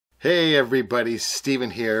Hey everybody,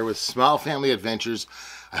 Stephen here with Small Family Adventures.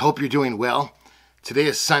 I hope you're doing well. Today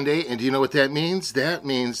is Sunday, and do you know what that means? That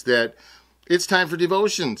means that it's time for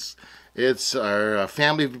devotions. It's our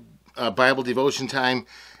family Bible devotion time,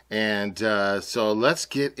 and so let's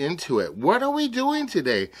get into it. What are we doing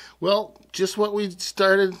today? Well, just what we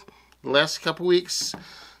started the last couple weeks.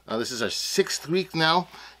 This is our 6th week now,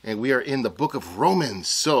 and we are in the book of Romans.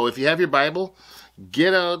 So if you have your Bible,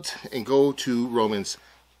 get out and go to Romans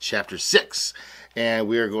chapter 6, and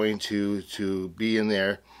we are going to be in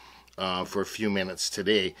there for a few minutes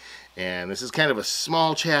today. And this is kind of a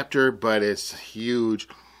small chapter, but it's huge,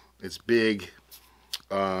 it's big.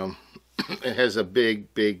 It has a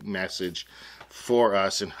big message for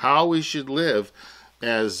us and how we should live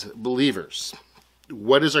as believers.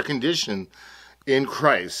 What is our condition in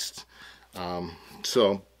Christ?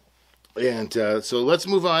 So let's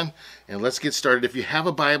move on and let's get started. If you have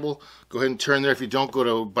a Bible, go ahead and turn there. If you don't, go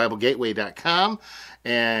to BibleGateway.com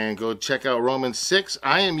and go check out Romans 6.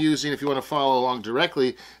 I am using, if you want to follow along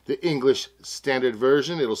directly, the English Standard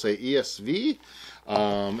Version. It'll say ESV.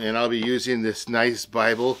 And I'll be using this nice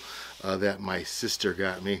Bible that my sister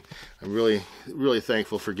got me. I'm really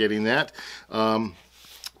thankful for getting that.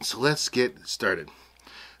 So let's get started.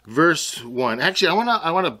 Verse 1. Actually,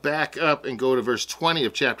 I want to back up and go to verse 20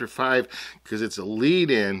 of chapter 5 because it's a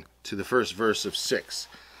lead-in to the first verse of 6.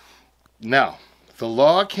 Now, the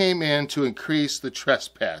law came in to increase the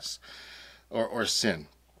trespass or sin.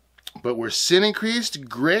 But where sin increased,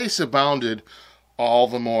 grace abounded all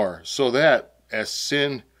the more, so that as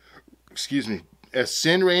sin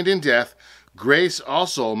reigned in death, grace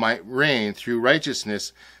also might reign through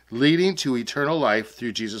righteousness, leading to eternal life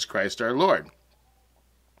through Jesus Christ our Lord.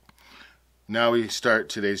 Now we start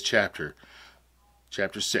today's chapter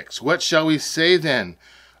 6. What shall we say then?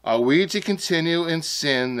 Are we to continue in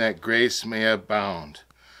sin that grace may abound?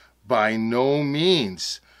 By no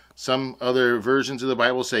means. Some other versions of the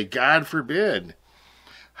Bible say, God forbid.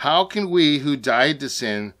 How can we who died to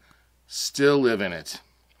sin still live in it?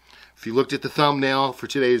 If you looked at the thumbnail for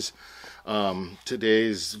today's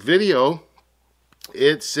video,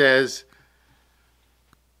 it says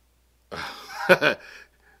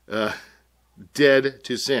dead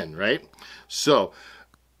to sin, right? So,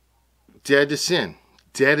 dead to sin.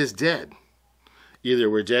 Dead is dead. Either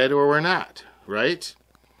we're dead or we're not, right?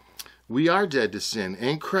 We are dead to sin.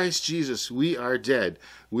 In Christ Jesus, we are dead.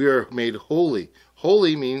 We are made holy.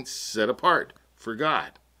 Holy means set apart for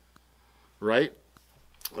God, right?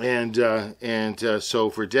 And so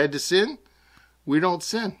if we're dead to sin, we don't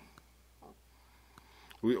sin.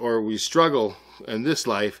 We struggle in this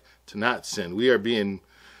life to not sin.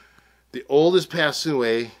 The old is passing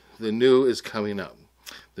away, the new is coming up.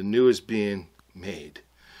 The new is being made.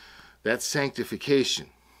 That's sanctification.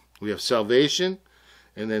 We have salvation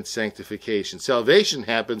and then sanctification. Salvation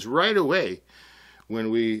happens right away when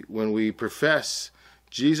we profess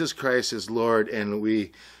Jesus Christ as Lord and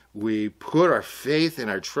we put our faith and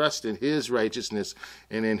our trust in His righteousness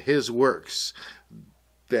and in His works,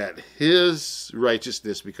 that His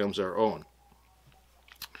righteousness becomes our own.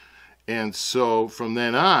 And so from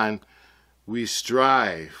then on, we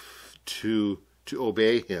strive to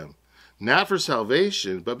obey Him. Not for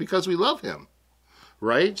salvation, but because we love Him.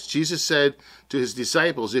 Right? Jesus said to His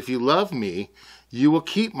disciples, if you love me, you will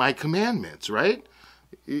keep my commandments. Right?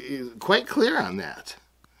 Quite clear on that.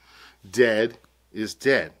 Dead is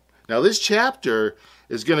dead. Now this chapter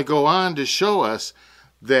is going to go on to show us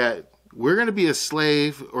that we're going to be a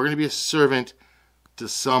slave or going to be a servant to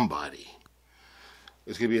somebody.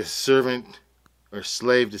 It's going to be a servant or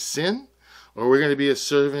slave to sin, or we're going to be a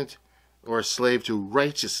servant or a slave to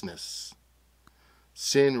righteousness.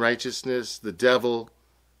 Sin, righteousness, the devil,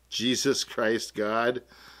 Jesus Christ, God.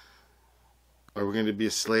 Are we going to be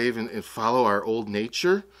a slave and follow our old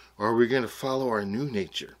nature, or are we going to follow our new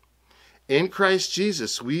nature? In Christ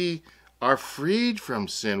Jesus, we are freed from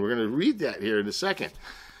sin. We're going to read that here in a second.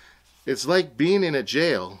 It's like being in a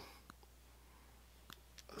jail.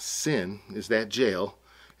 Sin is that jail,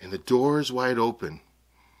 and the door is wide open.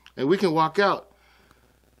 And we can walk out,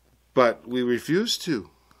 but we refuse to.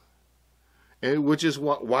 And which is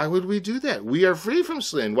why would we do that? We are free from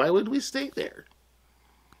sin. Why would we stay there?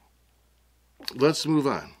 Let's move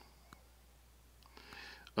on.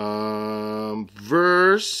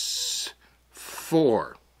 Verse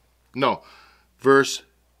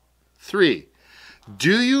 3.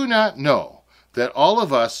 Do you not know that all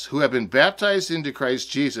of us who have been baptized into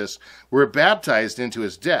Christ Jesus were baptized into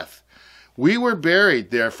His death? We were buried,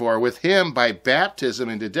 therefore, with him by baptism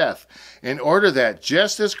into death, in order that,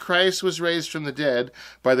 just as Christ was raised from the dead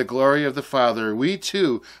by the glory of the Father, we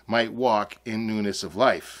too might walk in newness of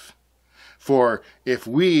life. For if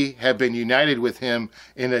we have been united with him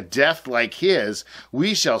in a death like his,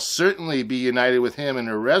 we shall certainly be united with him in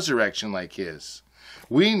a resurrection like his.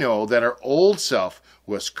 We know that our old self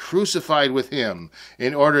was crucified with him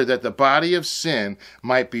in order that the body of sin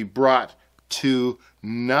might be brought to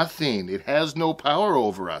nothing. It has no power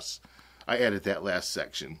over us. I added that last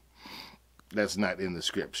section. That's not in the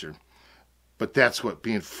scripture. But that's what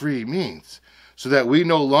being free means. So that we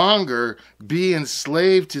no longer be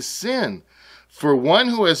enslaved to sin. For one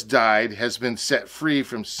who has died has been set free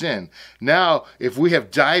from sin. Now, if we have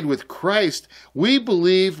died with Christ, we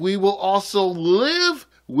believe we will also live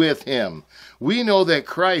with him. We know that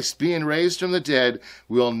Christ, being raised from the dead,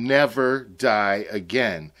 will never die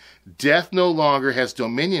again. Death no longer has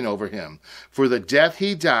dominion over him. For the death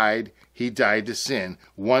he died to sin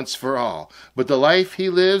once for all. But the life he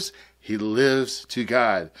lives to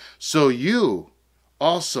God. So you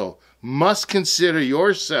also must consider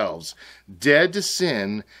yourselves dead to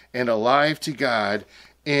sin and alive to God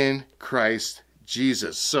in Christ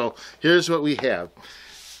Jesus. So here's what we have.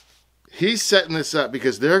 He's setting this up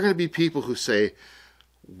because there are going to be people who say,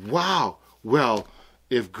 wow, well,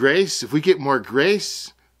 if we get more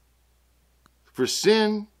grace for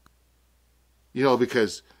sin,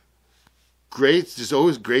 because grace is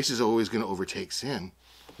always going to overtake sin,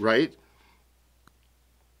 right?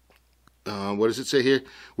 What does it say here?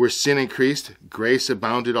 Where sin increased, grace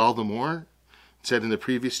abounded all the more. It said in the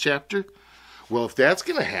previous chapter. Well, if that's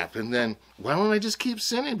going to happen, then why don't I just keep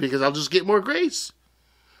sinning? Because I'll just get more grace.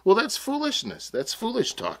 Well, that's foolishness. That's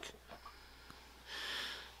foolish talk.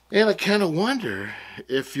 And I kind of wonder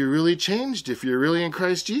if you're really changed, if you're really in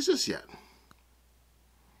Christ Jesus yet.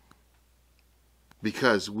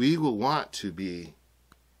 Because we will want to be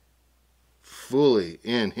fully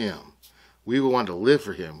in him. We will want to live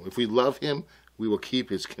for him. If we love him, we will keep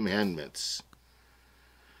his commandments.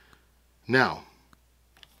 Now,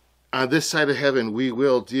 on this side of heaven, we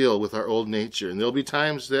will deal with our old nature. And there'll be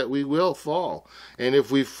times that we will fall. And if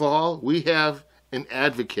we fall, we have an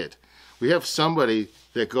advocate. We have somebody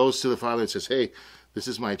that goes to the Father and says, hey, this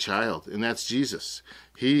is my child. And that's Jesus.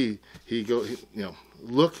 Look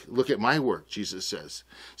at my work, Jesus says.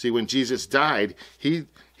 See, when Jesus died, he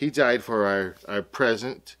died for our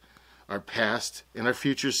present, our past, and our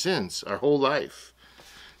future sins, our whole life.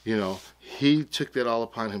 He took that all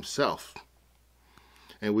upon himself.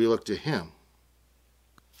 And we look to him,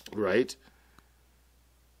 right?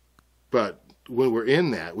 But when we're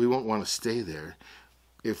in that, we won't want to stay there.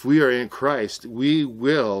 If we are in Christ, we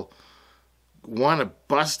will want to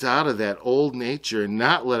bust out of that old nature and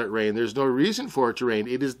not let it reign. There's no reason for it to reign.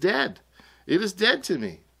 It is dead. It is dead to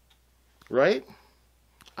me, right?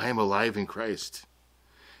 I am alive in Christ.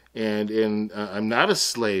 And I'm not a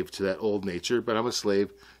slave to that old nature, but I'm a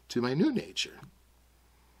slave to my new nature.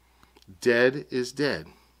 Dead is dead.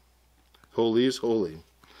 Holy is holy.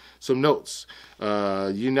 Some notes.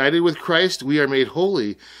 United with Christ, we are made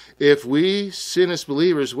holy. If we sin as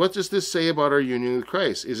believers, what does this say about our union with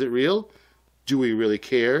Christ? Is it real? Do we really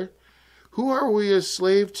care? Who are we a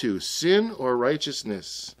slave to, sin or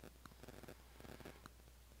righteousness?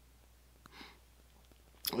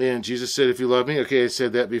 And Jesus said, if you love me, okay, I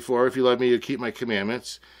said that before. If you love me, you keep my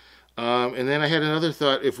commandments. And then I had another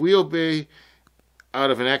thought. If we obey out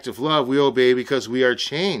of an act of love, we obey because we are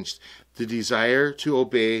changed. The desire to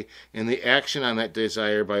obey and the action on that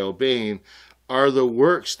desire by obeying are the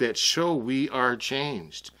works that show we are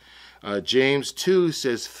changed. James 2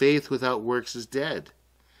 says faith without works is dead.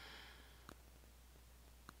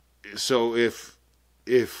 So if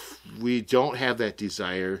we don't have that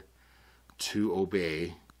desire to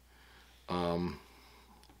obey,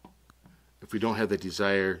 if we don't have that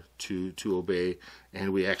desire to obey,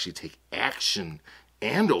 and we actually take action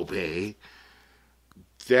and obey,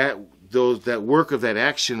 that work of that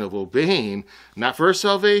action of obeying, not for our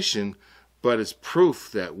salvation, but as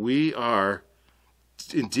proof that we are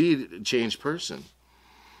indeed a changed person.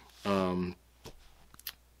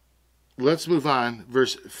 Let's move on,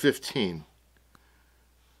 verse 15.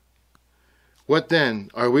 What then?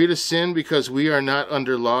 Are we to sin because we are not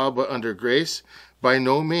under law but under grace? By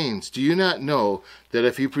no means. Do you not know that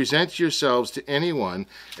if you present yourselves to anyone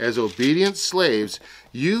as obedient slaves,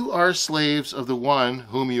 you are slaves of the one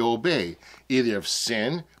whom you obey, either of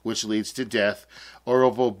sin, which leads to death, or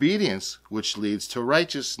of obedience, which leads to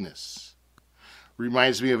righteousness?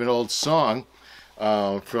 Reminds me of an old song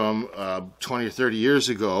from 20 or 30 years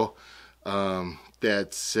ago.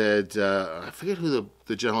 that said, I forget who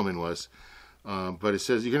the gentleman was, but it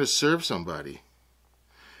says you're going to serve somebody.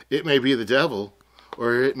 It may be the devil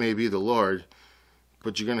or it may be the Lord,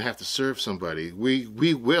 but you're going to have to serve somebody.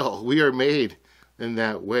 We will. We are made in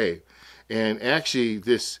that way. And actually,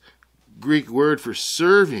 this Greek word for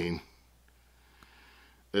serving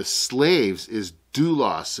as slaves is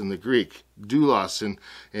doulos in the Greek. Doulos. And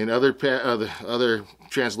in other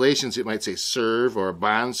translations, it might say serve or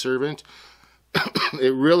bondservant.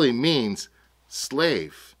 It really means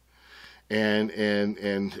slave.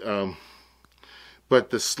 But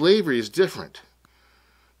the slavery is different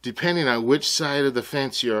depending on which side of the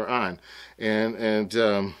fence you're on. Let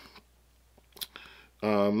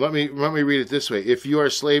me read it this way. If you are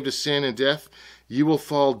a slave to sin and death, you will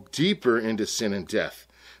fall deeper into sin and death.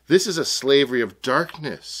 This is a slavery of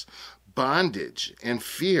darkness, bondage, and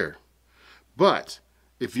fear. But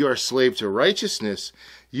if you are a slave to righteousness,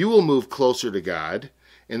 you will move closer to God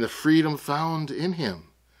and the freedom found in Him.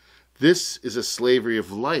 This is a slavery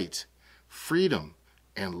of light, freedom,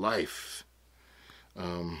 and life.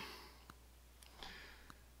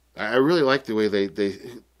 I really like the way they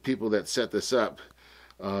people that set this up.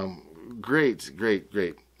 Great.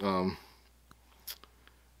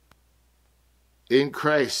 In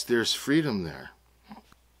Christ, there's freedom there.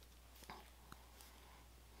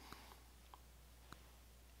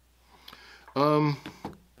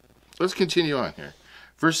 Let's continue on here.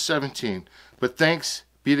 Verse 17. But thanks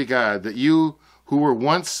be to God that you who were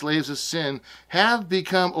once slaves of sin have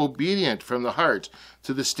become obedient from the heart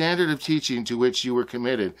to the standard of teaching to which you were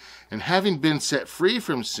committed, and having been set free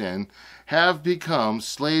from sin, have become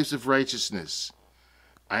slaves of righteousness.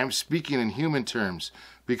 I am speaking in human terms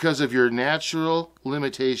because of your natural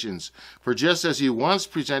limitations. For just as you once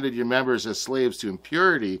presented your members as slaves to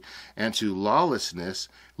impurity and to lawlessness,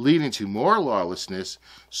 leading to more lawlessness,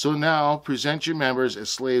 so now present your members as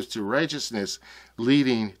slaves to righteousness,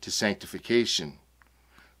 leading to sanctification.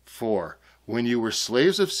 For when you were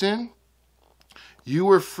slaves of sin, you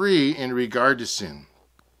were free in regard to sin.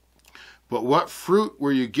 But what fruit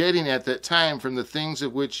were you getting at that time from the things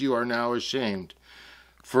of which you are now ashamed?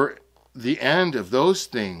 For the end of those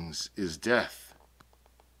things is death.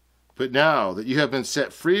 But now that you have been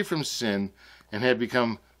set free from sin and have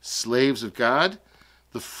become slaves of God,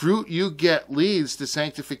 the fruit you get leads to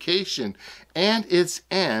sanctification, and its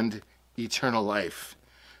end, eternal life.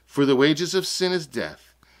 For the wages of sin is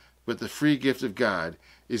death, but the free gift of God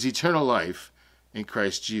is eternal life in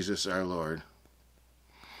Christ Jesus our Lord.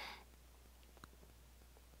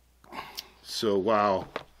 So, wow,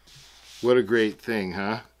 what a great thing,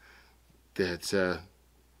 huh? That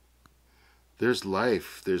there's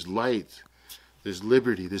life, there's light, there's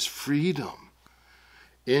liberty, there's freedom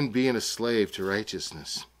in being a slave to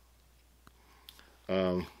righteousness.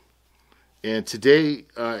 And today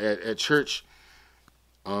at church,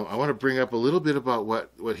 I want to bring up a little bit about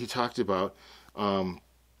what he talked about, and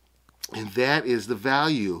that is the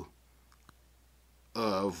value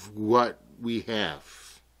of what we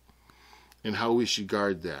have and how we should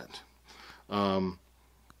guard that.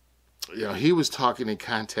 He was talking in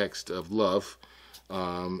context of love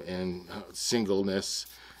and singleness,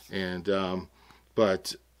 and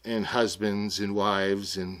husbands and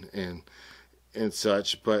wives and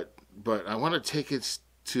such. But I want to take it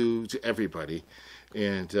to everybody,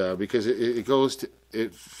 and because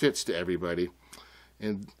it fits to everybody.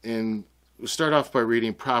 And we'll start off by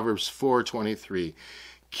reading Proverbs 4:23.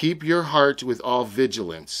 Keep your heart with all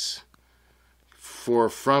vigilance, for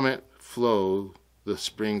from it flow the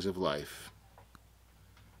springs of life.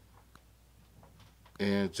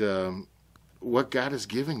 And what God has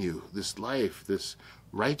given you, this life, this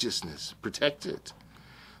righteousness, protect it.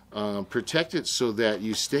 Protect it so that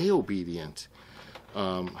you stay obedient.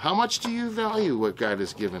 How much do you value what God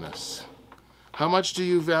has given us? How much do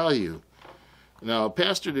you value? Now,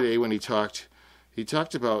 Pastor today, when he talked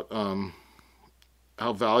about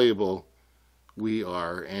how valuable we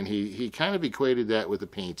are, and he kind of equated that with a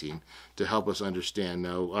painting to help us understand.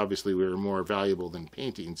 Now, obviously, we're more valuable than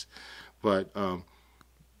paintings, but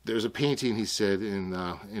there's a painting, he said,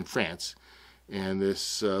 in France, and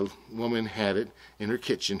this woman had it in her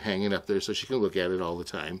kitchen hanging up there so she can look at it all the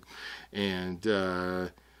time. And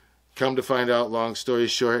come to find out, long story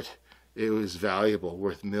short, it was valuable,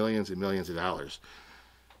 worth millions and millions of dollars.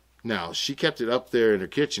 Now, she kept it up there in her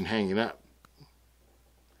kitchen hanging up.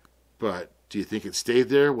 But do you think it stayed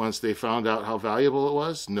there once they found out how valuable it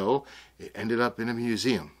was? No, it ended up in a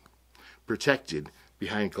museum, protected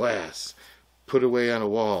behind glass, put away on a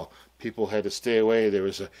wall. People had to stay away. There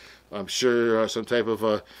was, I'm sure, some type of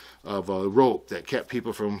a rope that kept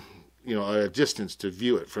people from at a distance to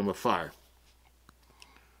view it from afar.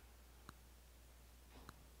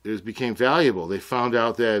 It became valuable. They found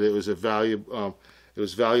out that it was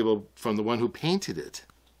valuable from the one who painted it.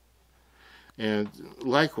 And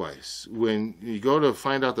likewise, when you go to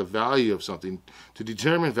find out the value of something, to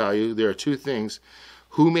determine value, there are two things: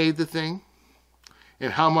 who made the thing,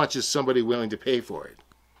 and how much is somebody willing to pay for it.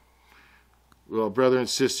 Well, brother and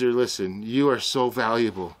sister, listen, you are so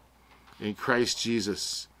valuable in Christ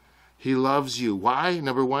Jesus. He loves you. Why?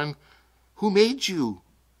 Number one, who made you?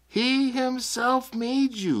 He himself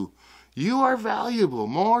made you. You are valuable,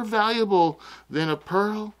 more valuable than a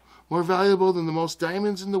pearl, more valuable than the most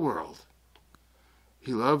diamonds in the world.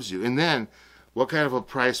 He loves you. And then, what kind of a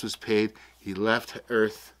price was paid? He left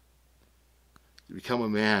earth to become a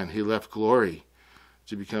man. He left glory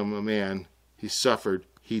to become a man. He suffered.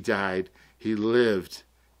 He died. He lived.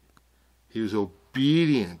 He was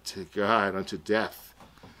obedient to God unto death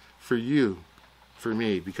for you, for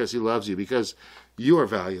me, because he loves you, because you are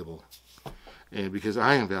valuable, and because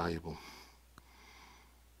I am valuable.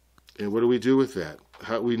 And what do we do with that?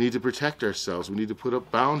 We need to protect ourselves. We need to put up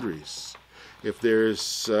boundaries. If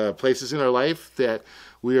there's places in our life that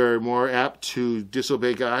we are more apt to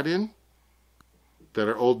disobey God in, that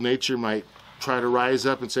our old nature might try to rise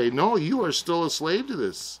up and say, no, you are still a slave to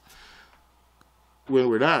this, when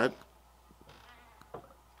we're not,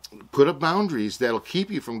 put up boundaries that'll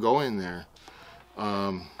keep you from going there.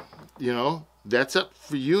 That's up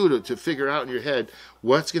for you to figure out in your head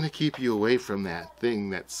what's going to keep you away from that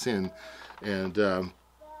thing, that sin. And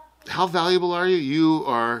how valuable are you? You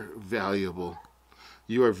are valuable.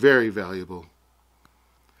 You are very valuable.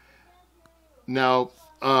 Now,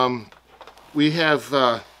 we have,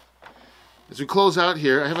 as we close out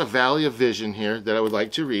here, I have a Valley of Vision here that I would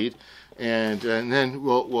like to read, and then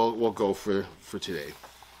we'll go for today.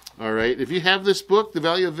 All right. If you have this book, The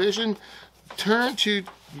Valley of Vision, turn to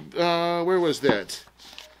where was that?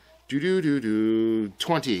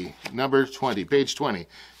 20, number 20, page 20.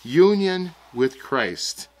 Union with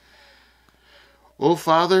Christ. O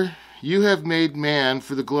Father, you have made man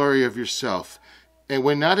for the glory of yourself, and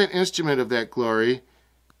when not an instrument of that glory,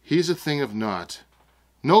 he's a thing of naught.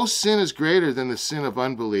 No sin is greater than the sin of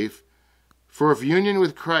unbelief, for if union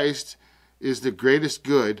with Christ is the greatest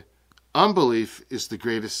good, unbelief is the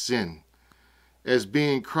greatest sin, as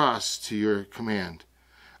being cross to your command.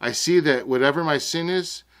 I see that whatever my sin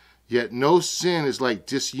is, yet no sin is like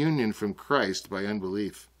disunion from Christ by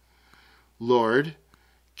unbelief. Lord,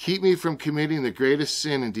 keep me from committing the greatest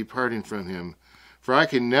sin and departing from him, for I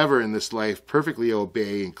can never in this life perfectly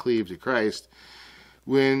obey and cleave to Christ.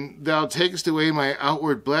 When thou takest away my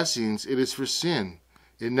outward blessings, it is for sin,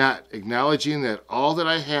 in not acknowledging that all that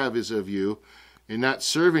I have is of you, in not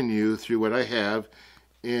serving you through what I have,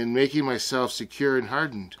 in making myself secure and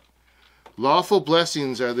hardened. Lawful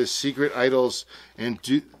blessings are the secret idols and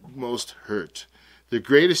do most hurt. The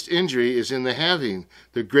greatest injury is in the having,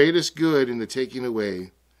 the greatest good in the taking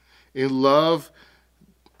away. In love,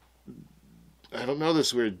 I don't know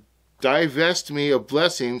this word, divest me of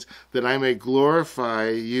blessings that I may glorify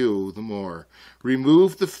you the more.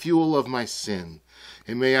 Remove the fuel of my sin,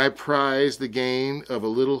 and may I prize the gain of a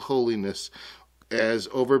little holiness as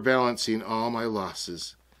overbalancing all my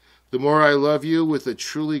losses. The more I love you with a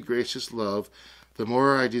truly gracious love, the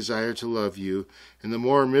more I desire to love you, and the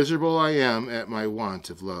more miserable I am at my want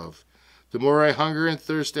of love. The more I hunger and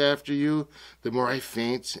thirst after you, the more I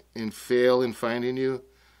faint and fail in finding you,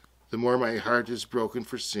 the more my heart is broken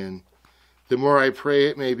for sin. The more I pray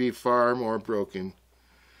it may be far more broken.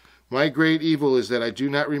 My great evil is that I do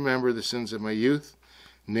not remember the sins of my youth,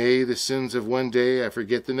 nay, the sins of one day I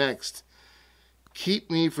forget the next.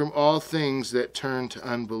 Keep me from all things that turn to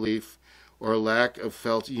unbelief or lack of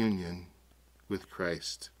felt union with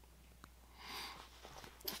Christ.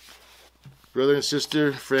 Brother and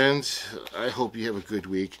sister, friends, I hope you have a good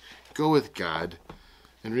week. Go with God.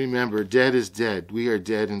 And remember, dead is dead. We are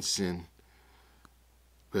dead in sin,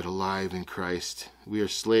 but alive in Christ. We are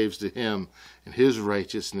slaves to him and his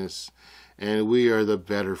righteousness, and we are the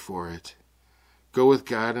better for it. Go with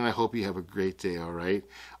God, and I hope you have a great day, all right?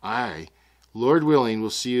 Lord willing, we'll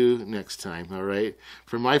see you next time, all right?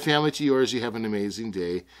 From my family to yours, you have an amazing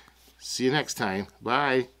day. See you next time.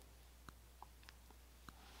 Bye.